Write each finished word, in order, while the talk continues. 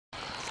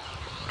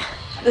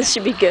This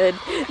should be good.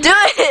 Do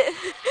it!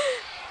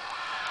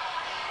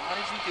 How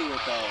did you do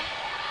it though?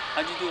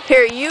 How'd you do it?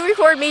 Here, you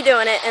record me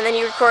doing it, and then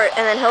you record,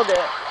 and then he'll do it.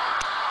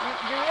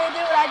 You're gonna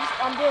do what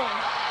I'm doing.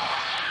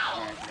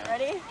 Right,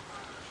 Ready?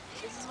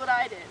 This is what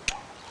I did.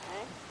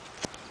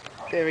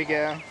 Okay? There we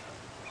go.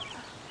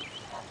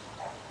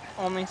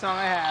 Only song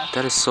I have.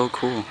 That is so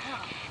cool.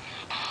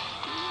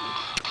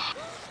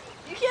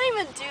 You can't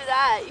even do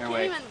that. You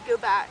can't even go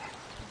back.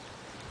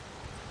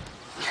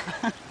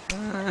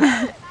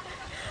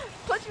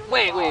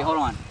 Wait, hold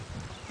on.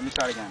 Let me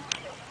start again.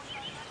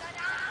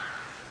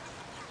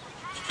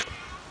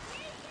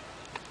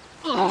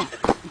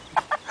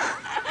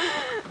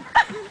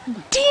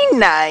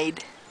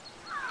 Denied.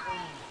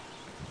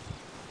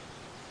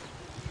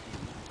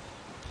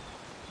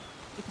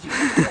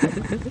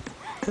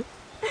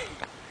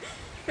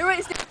 Here,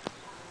 wait,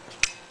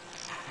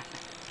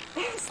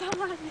 stop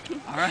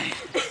laughing. All right.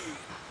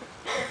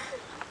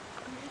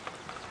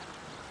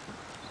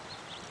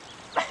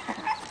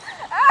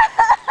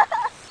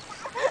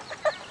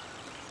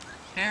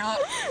 Here, look.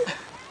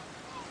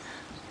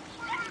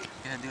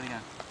 Yeah, do it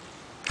again.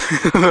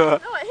 No,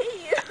 I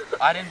hate you.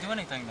 I didn't do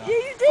anything though. Yeah,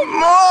 you did.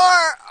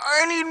 More!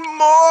 I need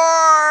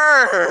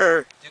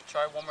more! Dude,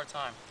 try one more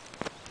time,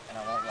 and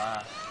I won't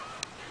laugh.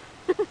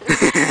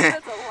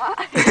 That's a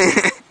lie.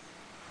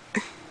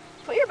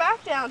 Put your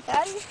back down,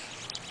 fatty.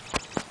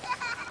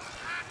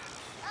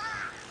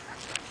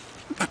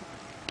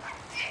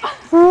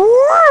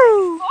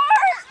 Woo!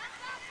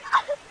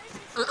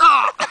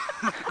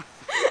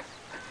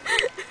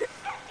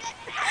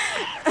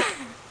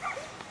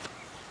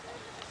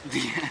 The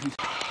end.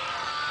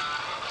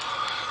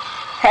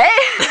 Hey!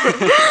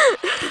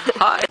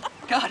 Hi.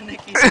 God,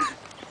 Nikki.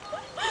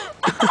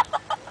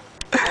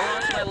 Hold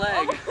on to my leg.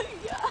 Oh my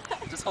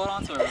God. Just hold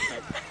on to it real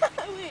quick.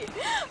 Wait,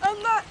 I'm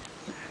not.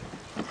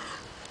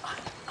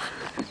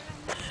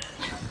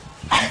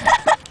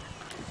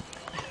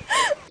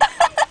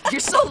 You're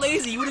so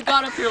lazy. You would have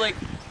got up here like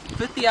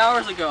 50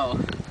 hours ago.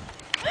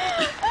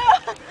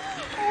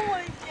 Oh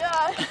my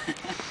God.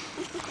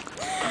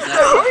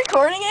 Are you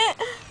recording it?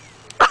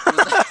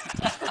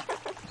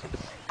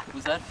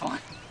 Was that fun?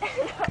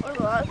 That was a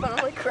lot of fun.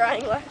 I'm like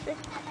crying, laughing.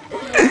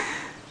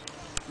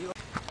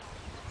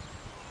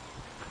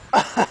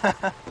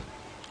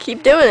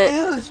 Keep doing it.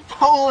 Ew, this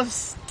pole is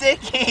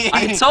sticky.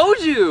 I told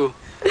you.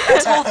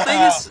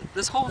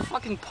 This whole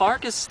fucking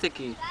park is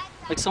sticky.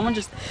 Like someone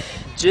just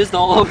jizzed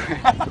all over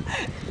it.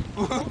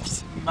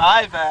 Oops,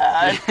 my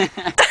bad.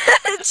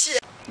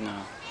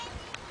 No.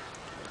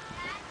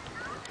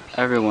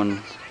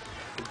 Everyone,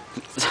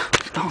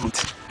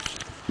 don't.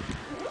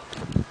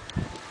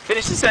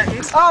 Finish the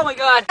sentence. Oh my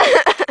God!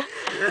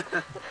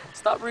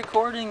 Stop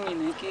recording me,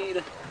 Nikki.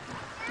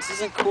 This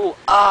isn't cool.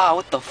 Ah,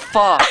 what the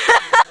fuck?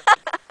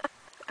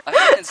 I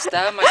fucking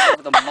stabbed myself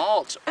with a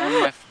mulch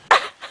on my.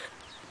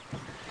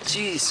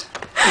 Jeez.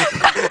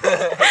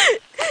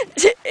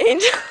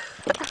 Angel.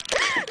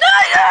 No,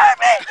 you hurt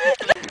me!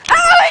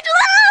 Oh,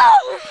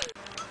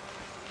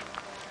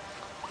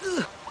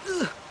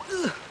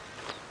 Angel!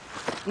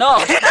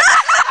 No!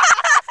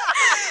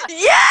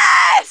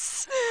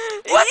 Yes!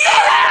 What the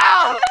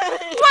hell?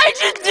 Why'd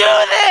you do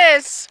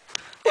this?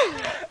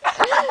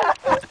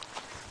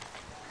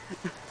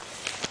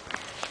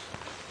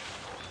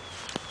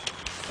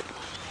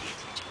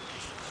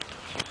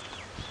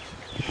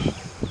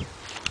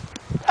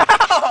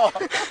 Ow!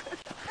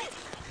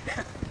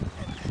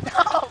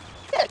 No!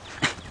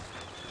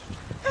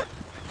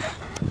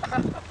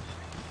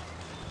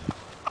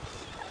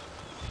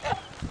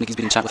 Nikki's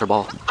beating chat with her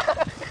ball.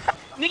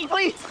 Nikki,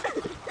 please!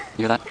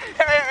 You hear that?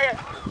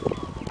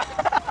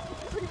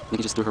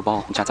 Nikki just threw her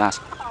ball in chat's ass.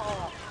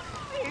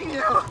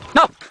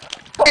 No!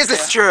 Is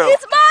this true?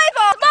 It's my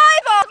ball! My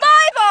ball!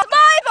 My ball!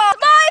 My ball!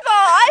 My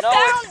ball! I No,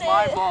 found it's it!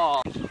 my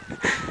ball.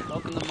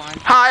 Welcome to mine.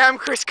 Hi, I'm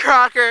Chris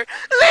Crocker.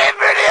 Leave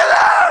Brittany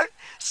alone!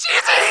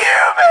 She's a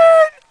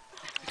human!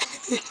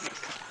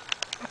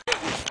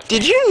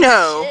 Did you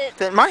know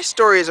that my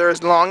stories are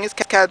as long as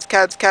Cad's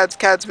vagina?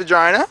 Cad's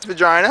vagina?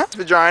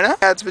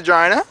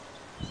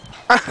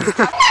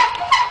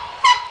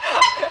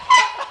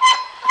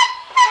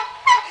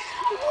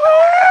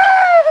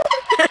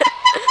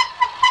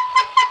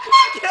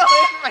 Get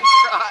away from my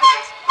crotch!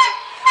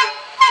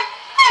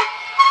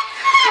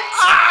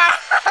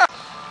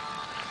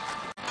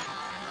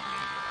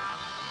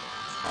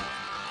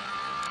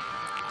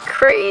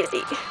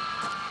 Crazy.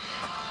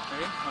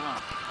 Ready? Come on.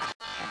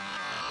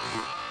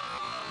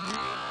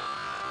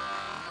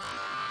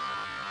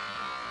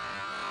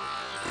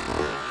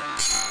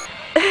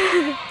 I'm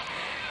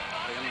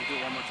gonna do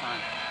it one more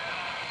time.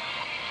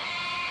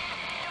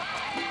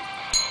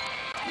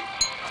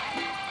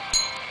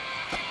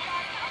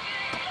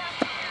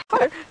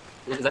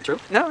 Is that true?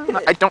 No,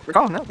 I don't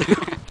recall, no.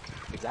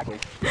 Exactly.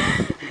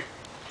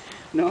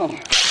 No.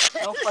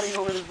 No fighting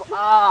over this.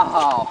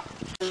 Ow!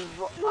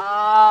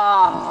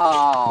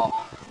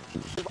 Ow!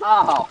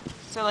 Ow!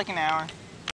 So like an hour.